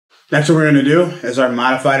Next what we're gonna do is our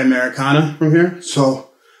Modified Americana from here. So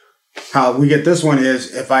how we get this one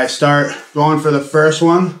is if I start going for the first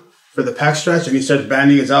one, for the pec stretch, and he starts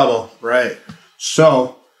bending his elbow, right?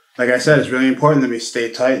 So, like I said, it's really important that we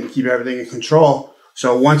stay tight and keep everything in control.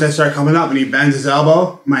 So once I start coming up and he bends his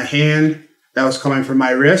elbow, my hand that was coming from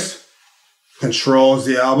my wrist controls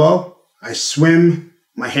the elbow. I swim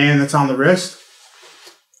my hand that's on the wrist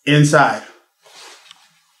inside.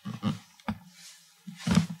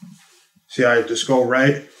 See how I just go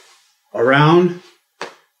right around,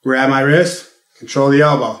 grab my wrist, control the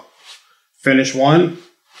elbow. Finish one,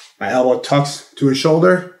 my elbow tucks to his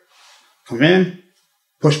shoulder, come in,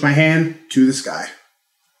 push my hand to the sky.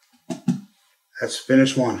 That's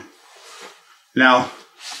finish one. Now,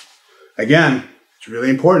 again, it's really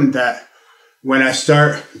important that when I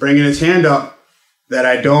start bringing his hand up, that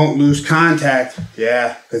I don't lose contact.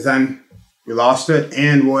 Yeah, because then we lost it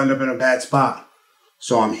and we'll end up in a bad spot.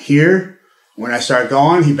 So I'm here. When I start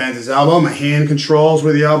going, he bends his elbow. My hand controls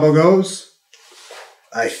where the elbow goes.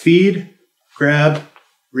 I feed, grab,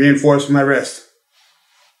 reinforce with my wrist.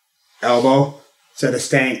 Elbow, instead of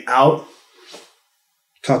staying out,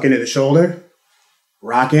 tuck into the shoulder.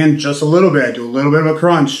 Rock in just a little bit. Do a little bit of a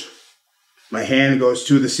crunch. My hand goes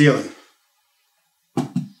to the ceiling.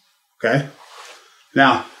 Okay?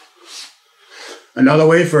 Now, another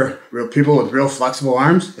way for real people with real flexible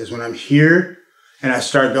arms is when I'm here and I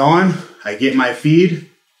start going, I get my feed.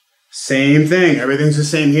 Same thing. Everything's the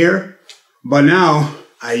same here. But now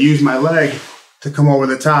I use my leg to come over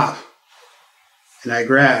the top. And I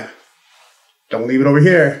grab. Don't leave it over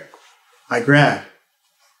here. I grab.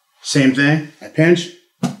 Same thing. I pinch.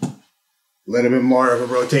 A little bit more of a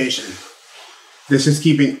rotation. This is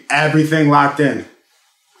keeping everything locked in.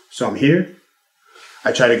 So I'm here.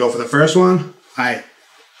 I try to go for the first one. I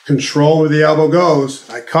control where the elbow goes.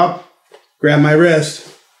 I cup, grab my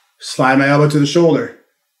wrist, slide my elbow to the shoulder.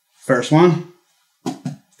 First one,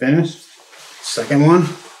 finish. Second one,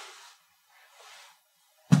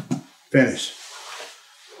 finish.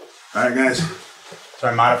 All right, guys. It's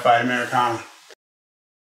our Modified Americana.